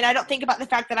I mean, I don't think about the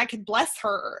fact that I could bless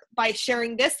her by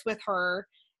sharing this with her.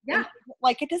 Yeah.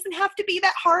 And, it doesn't have to be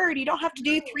that hard. You don't have to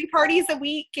do 3 parties a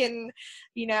week and,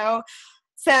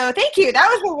 so thank you. That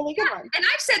was a really good one. And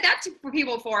I've said that to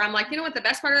people before. I'm like, you know what the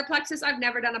best part of the Plexus? I've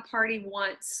never done a party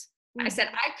once. Mm-hmm. I said,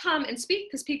 I come and speak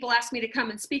because people ask me to come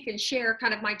and speak and share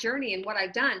kind of my journey and what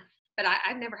I've done. But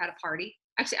I've never had a party.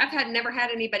 Actually, I've never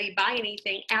had anybody buy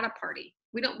anything at a party.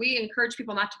 We encourage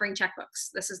people not to bring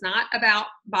checkbooks. This is not about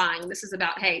buying. This is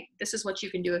about, hey, this is what you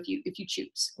can do if you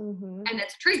choose. Mm-hmm. And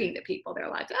it's intriguing to people. They're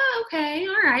like, oh, okay,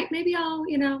 all right, maybe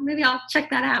I'll check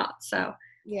that out. So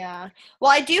yeah.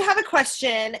 Well, I do have a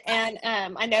question, and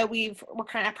I know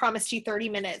I promised you 30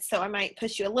 minutes, so I might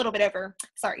push you a little bit over.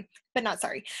 Sorry, but not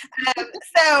sorry.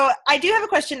 So I do have a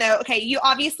question though. Okay, you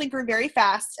obviously grew very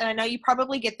fast, and I know you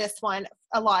probably get this one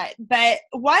a lot, but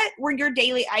what were your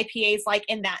daily IPAs like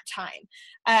in that time?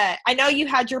 I know you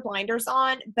had your blinders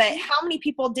on, but how many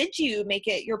people did you make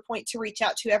it your point to reach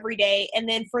out to every day? And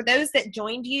then for those that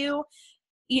joined you,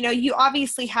 you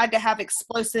obviously had to have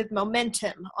explosive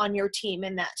momentum on your team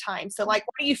in that time. So what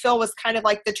do you feel was kind of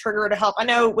like the trigger to help? I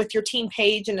know with your team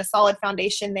page and a solid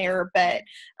foundation there, but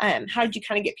how did you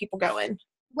kind of get people going?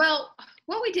 Well,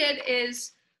 what we did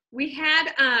is we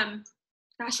had,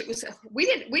 we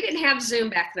didn't have Zoom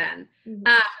back then. Mm-hmm.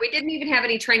 We didn't even have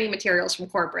any training materials from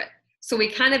corporate. So we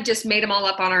kind of just made them all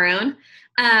up on our own.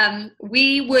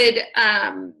 We would,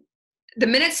 the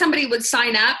minute somebody would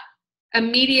sign up,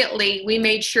 immediately we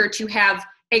made sure to have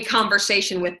a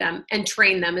conversation with them and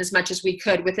train them as much as we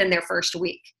could within their first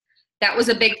week. That was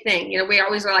a big thing. We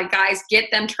always were like, guys,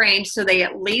 get them trained so they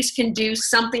at least can do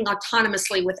something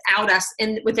autonomously without us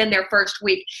within their first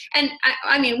week. And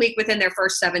week within their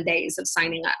first 7 days of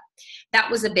signing up. That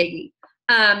was a biggie.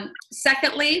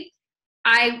 Secondly,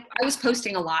 I was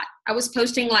posting a lot. I was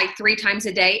posting 3 times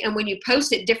a day. And when you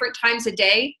post at different times a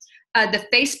day, the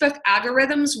Facebook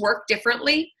algorithms work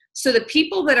differently. So the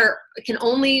people that can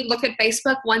only look at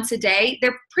Facebook once a day,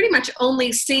 they're pretty much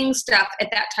only seeing stuff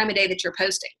at that time of day that you're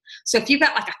posting. So if you've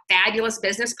got a fabulous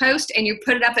business post and you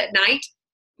put it up at night,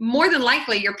 more than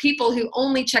likely your people who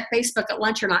only check Facebook at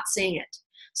lunch are not seeing it.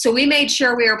 So we made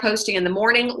sure we were posting in the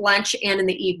morning, lunch, and in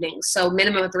the evening. So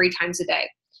minimum of 3 times a day.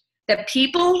 The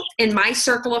people in my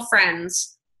circle of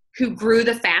friends who grew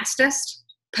the fastest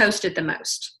posted the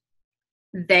most.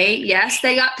 They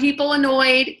got people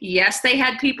annoyed. Yes, they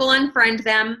had people unfriend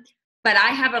them. But I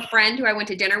have a friend who I went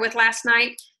to dinner with last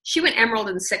night. She went emerald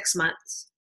in 6 months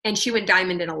and she went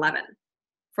diamond in 11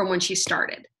 from when she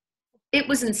started. It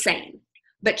was insane,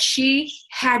 but she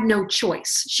had no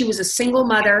choice. She was a single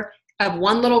mother of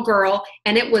 1 little girl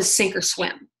and it was sink or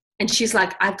swim. And she's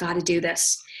like, I've got to do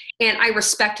this. And I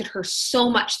respected her so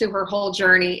much through her whole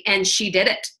journey and she did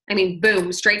it.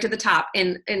 Boom, straight to the top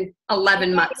in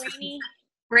 11 months.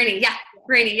 Rainey,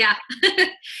 yeah.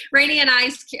 Rainey and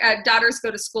I's daughters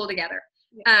go to school together.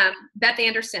 Beth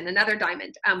Anderson, another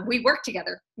diamond. We work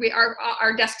together.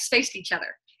 Our desks faced each other,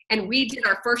 and we did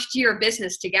our first year of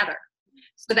business together.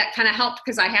 So that kind of helped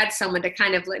because I had someone to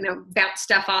kind of bounce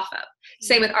stuff off of.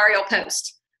 Same with Ariel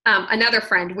Post, another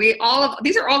friend.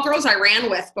 These are all girls I ran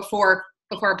with before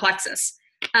Plexus.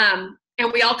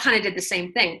 And we all kind of did the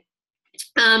same thing.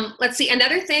 Let's see,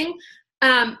 another thing,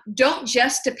 don't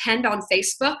just depend on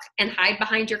Facebook and hide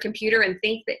behind your computer and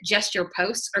think that just your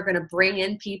posts are going to bring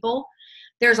in people.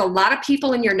 There's a lot of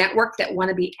people in your network that want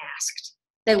to be asked.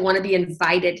 They want to be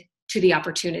invited to the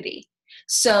opportunity.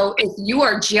 So if you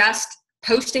are just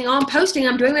posting, I'm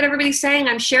doing what everybody's saying,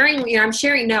 I'm sharing,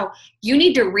 no, you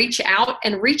need to reach out,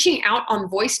 and reaching out on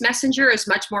voice messenger is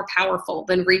much more powerful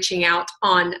than reaching out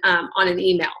on an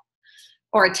email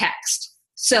or a text.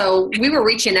 So we were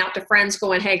reaching out to friends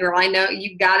going, hey girl, I know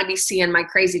you got to be seeing my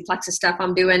crazy Plexus stuff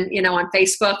I'm doing, on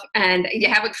Facebook, and you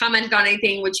haven't commented on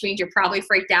anything, which means you're probably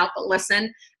freaked out, but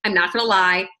listen, I'm not going to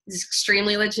lie. This is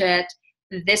extremely legit.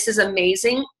 This is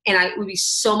amazing. And it would be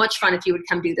so much fun if you would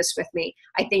come do this with me.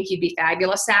 I think you'd be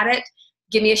fabulous at it.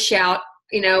 Give me a shout.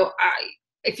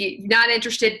 If you're not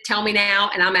interested, tell me now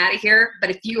and I'm out of here.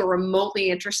 But if you are remotely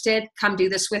interested, come do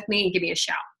this with me and give me a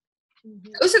shout.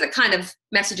 Mm-hmm. Those are the kind of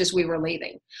messages we were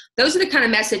leaving. Those are the kind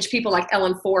of message people like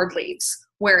Ellen Ford leaves,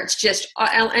 where it's just,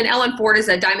 and Ellen Ford is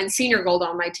a Diamond Senior Gold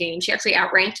on my team. She actually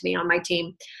outranked me on my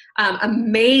team.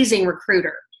 Amazing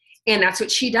recruiter. And that's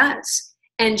what she does.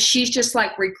 And she's just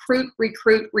like, recruit.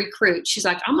 She's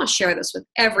like, I'm going to share this with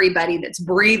everybody that's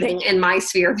breathing in my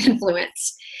sphere of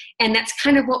influence. And that's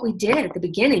kind of what we did at the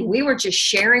beginning. We were just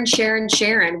sharing.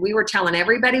 We were telling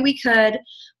everybody we could.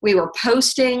 We were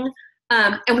posting,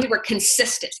 and we were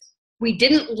consistent. We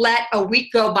didn't let a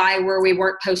week go by where we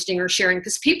weren't posting or sharing,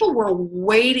 because people were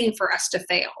waiting for us to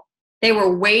fail. They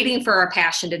were waiting for our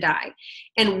passion to die.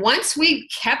 And once we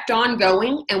kept on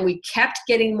going and we kept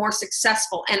getting more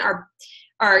successful, and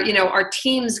our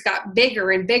teams got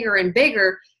bigger and bigger and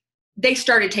bigger, they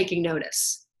started taking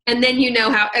notice. And then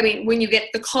when you get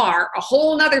the car, a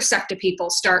whole nother sect of people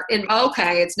start in,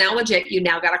 okay, it's now legit, you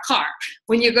now got a car.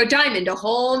 When you go diamond, a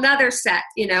whole nother set,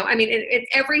 at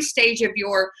every stage of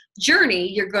your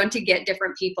journey, you're going to get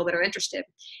different people that are interested.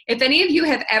 If any of you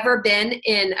have ever been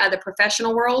in the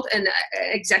professional world and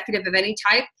executive of any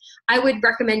type, I would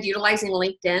recommend utilizing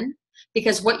LinkedIn.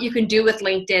 Because what you can do with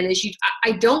LinkedIn is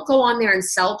I don't go on there and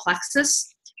sell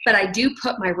Plexus, but I do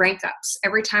put my rank ups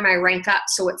every time I rank up.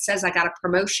 So it says I got a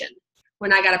promotion.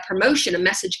 When I got a promotion, a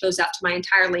message goes out to my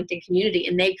entire LinkedIn community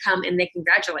and they come and they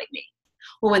congratulate me.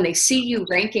 Well, when they see you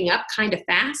ranking up kind of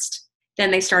fast,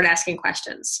 then they start asking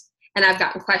questions. And I've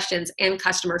gotten questions and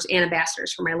customers and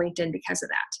ambassadors for my LinkedIn because of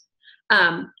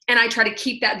that. And I try to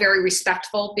keep that very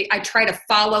respectful. I try to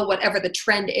follow whatever the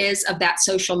trend is of that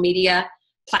social media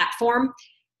platform.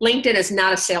 LinkedIn is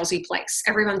not a salesy place.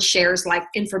 Everyone shares like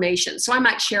information. So I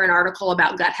might share an article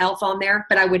about gut health on there,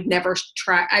 but I would never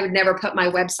put my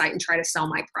website and try to sell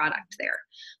my product there.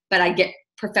 But I get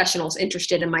professionals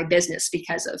interested in my business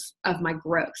because of my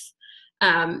growth.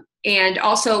 And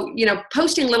also,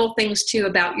 posting little things too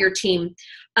about your team,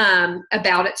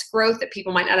 about its growth that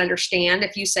people might not understand.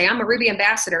 If you say, I'm a Ruby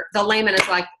ambassador, the layman is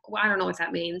like, well, I don't know what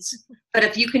that means. But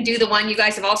if you can do the one, you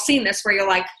guys have all seen this, where you're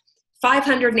like,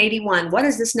 581, what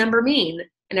does this number mean?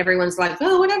 And everyone's like,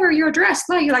 oh, whatever, your address.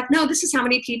 Well, you're like, no, this is how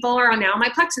many people are now on my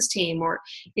Plexus team. Or,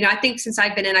 I think since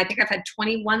I've been in, I think I've had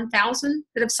 21,000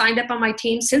 that have signed up on my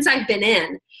team since I've been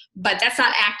in, but that's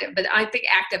not active. But I think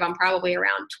active, I'm probably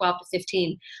around 12 to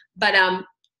 15. But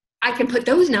I can put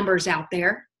those numbers out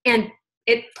there and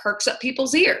it perks up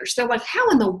people's ears. They're like, how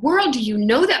in the world do you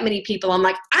know that many people? I'm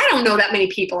like, I don't know that many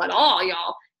people at all,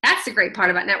 y'all. That's the great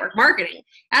part about network marketing.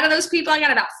 Out of those people, I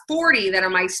got about 40 that are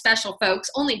my special folks,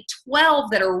 only 12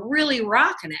 that are really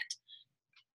rocking it.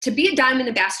 To be a diamond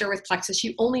ambassador with Plexus,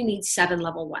 you only need 7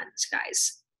 level 1s,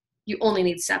 guys. You only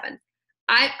need 7.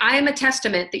 I am a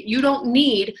testament that you don't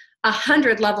need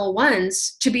 100 level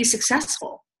 1s to be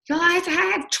successful. I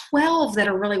have 12 that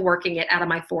are really working it out of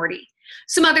my 40.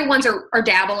 Some other ones are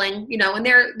dabbling, and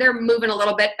they're moving a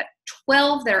little bit, but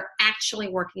 12 that are actually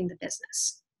working the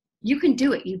business. You can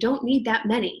do it. You don't need that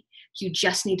many. You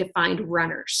just need to find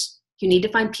runners. You need to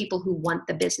find people who want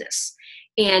the business.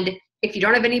 And if you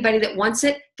don't have anybody that wants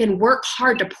it, then work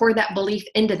hard to pour that belief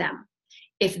into them.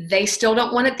 If they still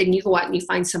don't want it, then you go out and you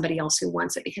find somebody else who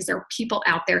wants it, because there are people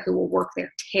out there who will work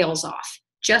their tails off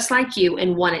just like you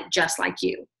and want it just like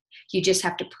you. You just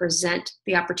have to present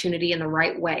the opportunity in the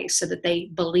right way so that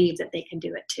they believe that they can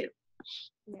do it too.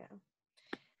 Yeah.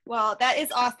 Well, that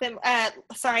is awesome.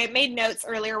 Sorry, I made notes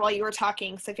earlier while you were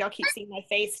talking. So if y'all keep seeing my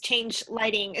face change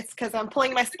lighting, it's because I'm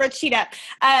pulling my spreadsheet up.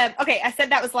 Okay, I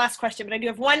said that was the last question, but I do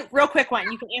have one real quick one.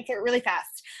 You can answer it really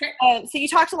fast. So you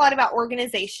talked a lot about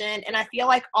organization, and I feel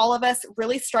like all of us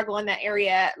really struggle in that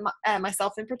area,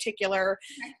 myself in particular.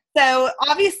 So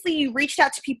obviously you reached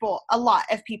out to people, a lot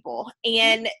of people,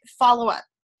 and follow up.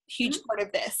 huge part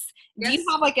of this. Yes. Do you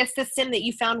have like a system that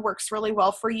you found works really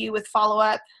well for you with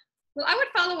follow-up? Well, I would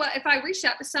follow up if I reached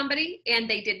out to somebody and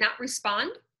they did not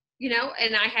respond,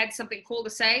 and I had something cool to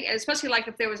say, and especially like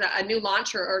if there was a new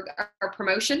launch or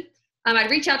promotion,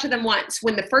 I'd reach out to them once.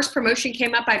 When the first promotion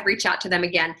came up, I'd reach out to them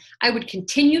again. I would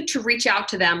continue to reach out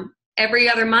to them every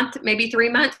other month, maybe 3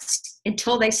 months,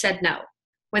 until they said no.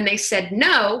 When they said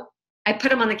no, I put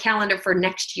them on the calendar for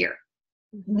next year.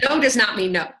 No does not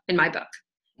mean no in my book.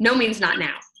 No means not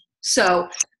now. So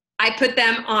I put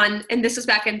them on, and this is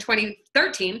back in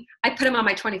 2013, I put them on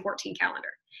my 2014 calendar.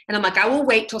 And I'm like, I will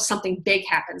wait till something big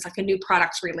happens, like a new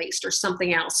product's released or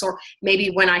something else, or maybe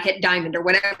when I hit diamond or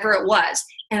whatever it was,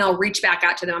 and I'll reach back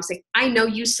out to them. I'll say, I know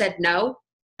you said no,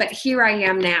 but here I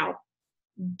am now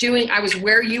I was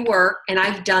where you were, and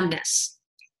I've done this.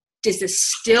 Does this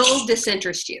still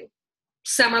disinterest you?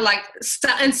 Some are like,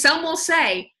 and some will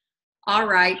say, all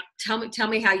right, tell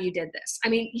me how you did this. I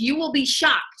mean, you will be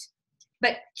shocked.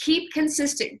 But keep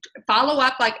consistent. Follow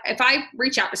up. Like if I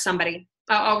reach out to somebody,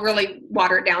 I'll really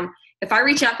water it down. If I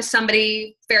reach out to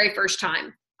somebody very first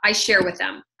time, I share with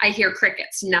them. I hear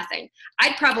crickets, nothing.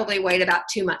 I'd probably wait about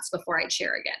 2 months before I'd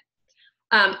share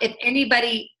again. If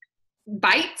anybody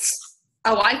bites,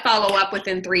 I follow up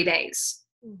within 3 days.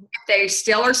 Mm-hmm. If they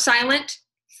still are silent,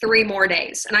 3 more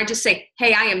days. And I just say,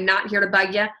 hey, I am not here to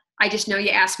bug you. I just know you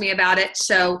asked me about it.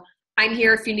 So I'm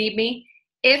here if you need me.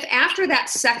 If after that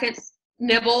second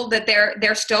nibble that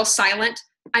they're still silent,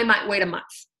 I might wait a month,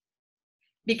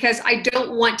 because I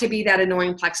don't want to be that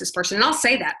annoying Plexus person. And I'll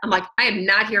say that. I'm like, I am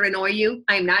not here to annoy you.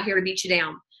 I am not here to beat you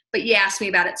down. But you asked me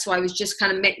about it, so I was just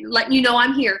kind of letting you know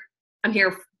I'm here. I'm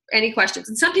here for any questions.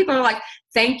 And some people are like,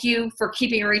 thank you for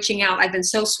reaching out. I've been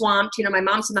so swamped. My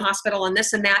mom's in the hospital and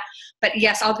this and that. But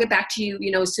yes, I'll get back to you,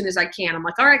 as soon as I can. I'm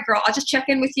like, all right, girl, I'll just check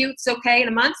in with you. It's okay in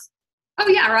a month? Oh,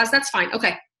 yeah, Roz, that's fine.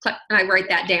 Okay. And I write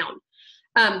that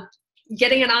down.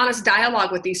 Getting an honest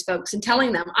dialogue with these folks and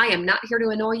telling them, I am not here to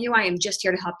annoy you. I am just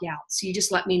here to help you out. So you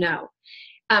just let me know.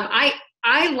 I'm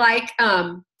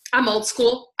old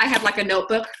school. I have like a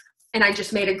notebook, and I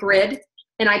just made a grid,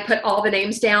 and I put all the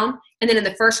names down. And then in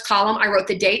the first column, I wrote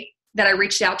the date that I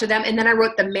reached out to them. And then I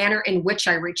wrote the manner in which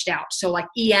I reached out. So like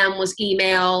EM was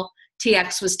email,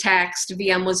 TX was text,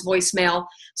 VM was voicemail,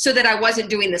 so that I wasn't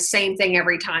doing the same thing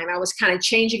every time. I was kind of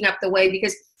changing up the way,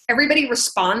 because everybody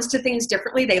responds to things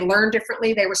differently. They learn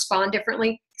differently. They respond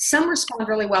differently. Some respond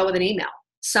really well with an email,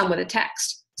 some with a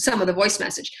text, some with a voice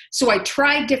message. So I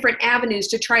tried different avenues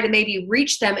to try to maybe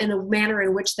reach them in the manner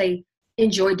in which they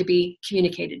enjoyed to be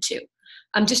communicated to.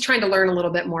 I'm just trying to learn a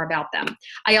little bit more about them.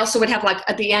 I also would have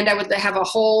at the end, I would have a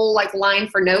whole line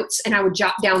for notes, and I would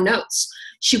jot down notes.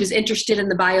 She was interested in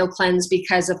the bio cleanse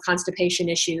because of constipation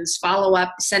issues. Follow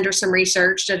up, send her some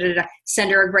research,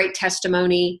 send her a great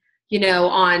testimony,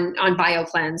 on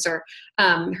BioCleanse, or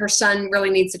her son really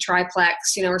needs a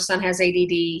triplex. Her son has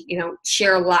ADD.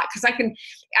 Share a lot, because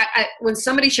when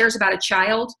somebody shares about a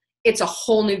child, it's a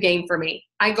whole new game for me.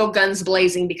 I go guns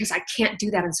blazing, because I can't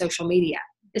do that on social media.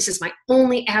 This is my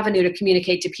only avenue to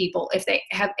communicate to people if they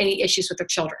have any issues with their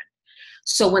children.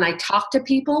 So when I talk to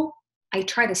people, I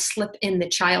try to slip in the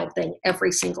child thing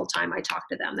every single time I talk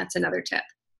to them. That's another tip.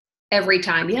 Every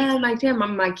time, yeah,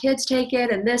 my kids take it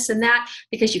and this and that,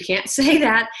 because you can't say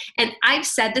that. And I've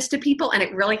said this to people, and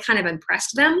it really kind of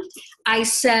impressed them. I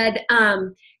said,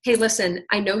 hey, listen,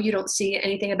 I know you don't see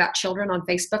anything about children on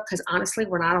Facebook, because honestly,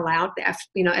 we're not allowed. The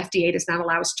FDA does not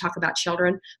allow us to talk about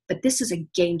children, but this is a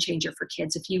game changer for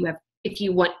kids. If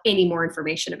you want any more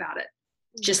information about it,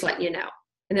 just let you know.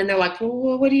 And then they're like,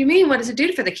 well, what do you mean? What does it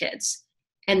do for the kids?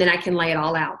 And then I can lay it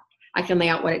all out. I can lay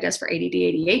out what it does for ADD,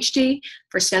 ADHD,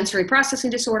 for sensory processing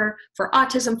disorder, for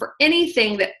autism, for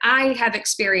anything that I have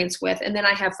experience with. And then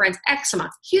I have friends,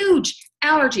 eczema, huge,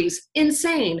 allergies,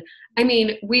 insane. I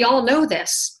mean, we all know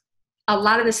this. A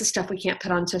lot of this is stuff we can't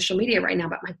put on social media right now.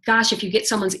 But my gosh, if you get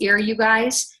someone's ear, you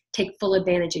guys, take full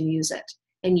advantage and use it.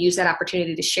 And use that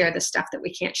opportunity to share the stuff that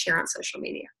we can't share on social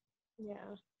media. Yeah.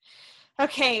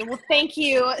 Okay, well, thank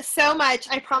you so much.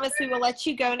 I promise we will let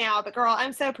you go now. But girl,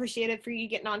 I'm so appreciative for you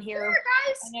getting on here. Sure,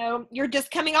 guys. I know you're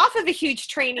just coming off of a huge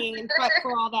training and prep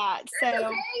for all that. So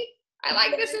okay. I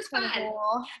like this is fun.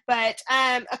 But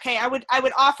okay, I would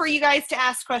offer you guys to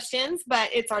ask questions, but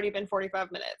it's already been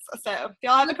 45 minutes. So if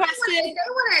y'all have a question, if they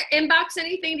want to inbox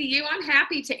anything to you, I'm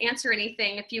happy to answer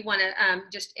anything. If you want to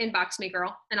just inbox me,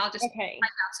 girl, and I'll just type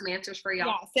out some answers for y'all.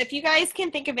 Yeah. So if you guys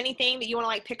can think of anything that you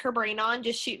want to pick her brain on,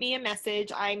 just shoot me a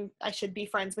message. I should be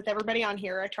friends with everybody on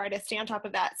here. I try to stay on top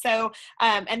of that. So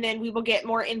and then we will get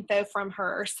more info from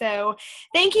her. So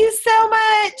thank you so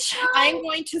much. Bye. I'm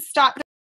going to stop